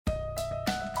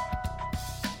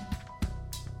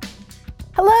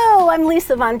I'm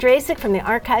Lisa Von Drasek from the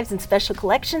Archives and Special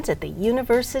Collections at the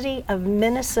University of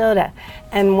Minnesota.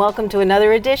 And welcome to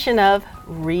another edition of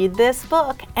Read This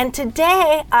Book. And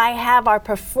today I have our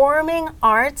performing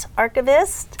arts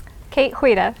archivist, Kate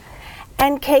Huida.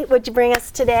 And Kate, what'd you bring us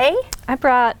today? I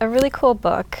brought a really cool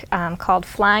book called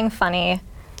Flying Funny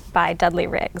by Dudley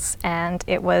Riggs. And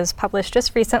it was published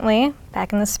just recently,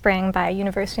 back in the spring, by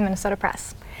University of Minnesota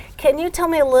Press. Can you tell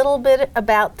me a little bit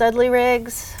about Dudley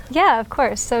Riggs? Yeah, of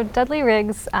course. So Dudley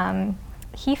Riggs,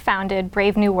 he founded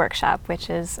Brave New Workshop, which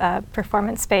is a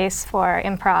performance space for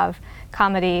improv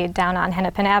comedy down on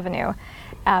Hennepin Avenue.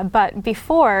 But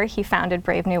before he founded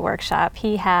Brave New Workshop,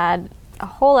 he had a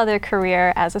whole other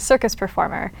career as a circus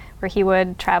performer, where he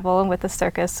would travel with the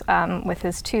circus with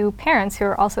his two parents, who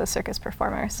are also circus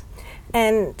performers.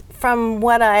 And from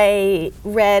what I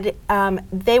read,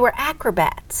 they were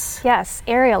acrobats. Yes,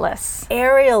 aerialists.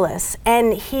 Aerialists.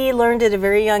 And he learned at a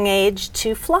very young age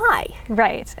to fly.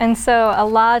 Right. And so a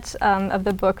lot of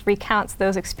the book recounts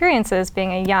those experiences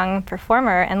being a young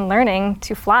performer and learning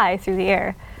to fly through the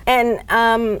air. And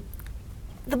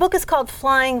the book is called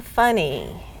Flying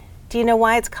Funny. Do you know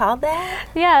why it's called that?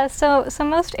 Yeah, so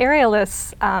most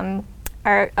aerialists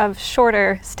are of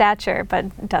shorter stature,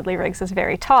 but Dudley Riggs is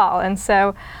very tall. And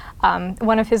so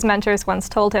one of his mentors once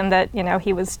told him that,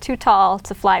 he was too tall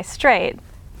to fly straight,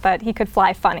 but he could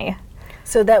fly funny.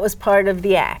 So that was part of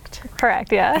the act.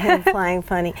 Correct, yeah. Him flying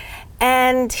funny.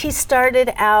 And he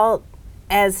started out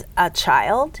as a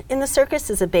child in the circus,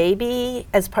 as a baby,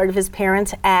 as part of his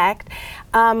parents' act.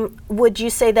 Would you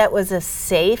say that was a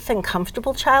safe and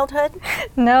comfortable childhood?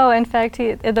 No, in fact,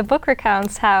 the book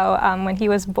recounts how when he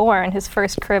was born, his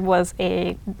first crib was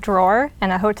a drawer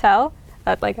in a hotel,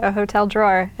 like a hotel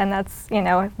drawer, and that's,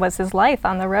 was his life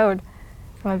on the road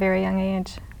from a very young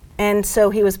age. And so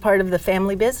he was part of the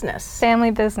family business?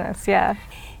 Family business, yeah.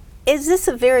 Is this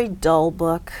a very dull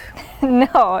book?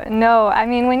 No. I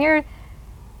mean,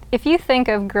 if you think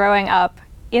of growing up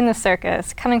in the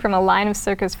circus, coming from a line of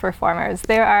circus performers,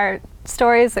 there are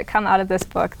stories that come out of this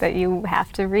book that you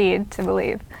have to read to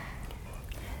believe.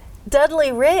 Dudley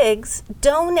Riggs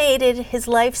donated his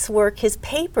life's work, his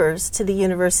papers, to the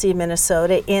University of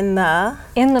Minnesota in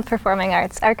the Performing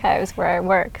Arts Archives where I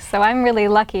work. So I'm really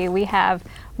lucky. We have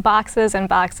boxes and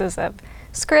boxes of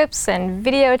scripts and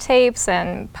videotapes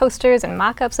and posters and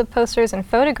mock-ups of posters and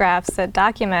photographs that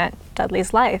document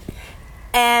Dudley's life.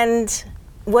 And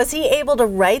was he able to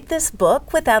write this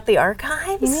book without the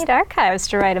archives? You need archives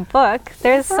to write a book.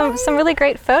 There's some really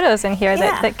great photos in here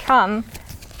that come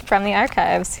from the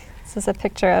archives. This is a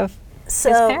picture of his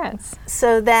parents.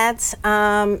 So that's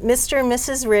Mr. and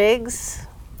Mrs. Riggs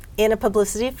in a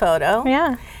publicity photo.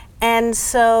 Yeah. And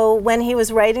so when he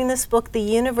was writing this book, the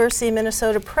University of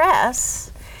Minnesota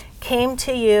Press came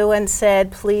to you and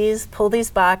said, please pull these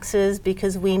boxes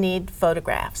because we need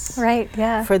photographs. Right,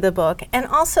 yeah. For the book, and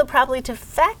also probably to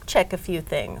fact check a few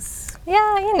things.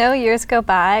 Yeah, years go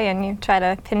by and you try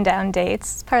to pin down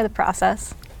dates. It's part of the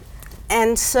process.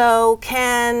 And so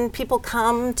can people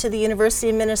come to the University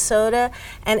of Minnesota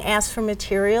and ask for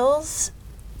materials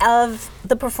of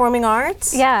the performing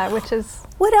arts? Yeah, which is...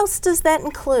 What else does that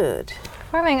include?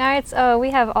 Performing arts, we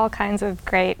have all kinds of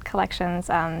great collections.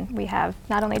 We have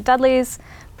not only Dudley's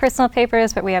personal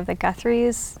papers, but we have the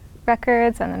Guthrie's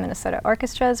records and the Minnesota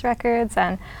Orchestra's records,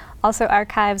 and also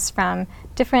archives from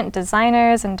different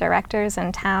designers and directors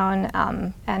in town,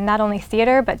 and not only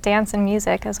theater, but dance and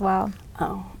music as well.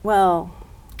 Oh, well,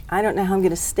 I don't know how I'm going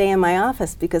to stay in my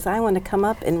office because I want to come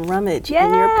up and rummage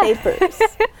in your papers.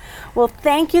 Well,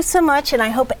 thank you so much, and I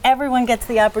hope everyone gets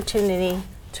the opportunity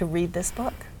to read this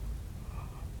book.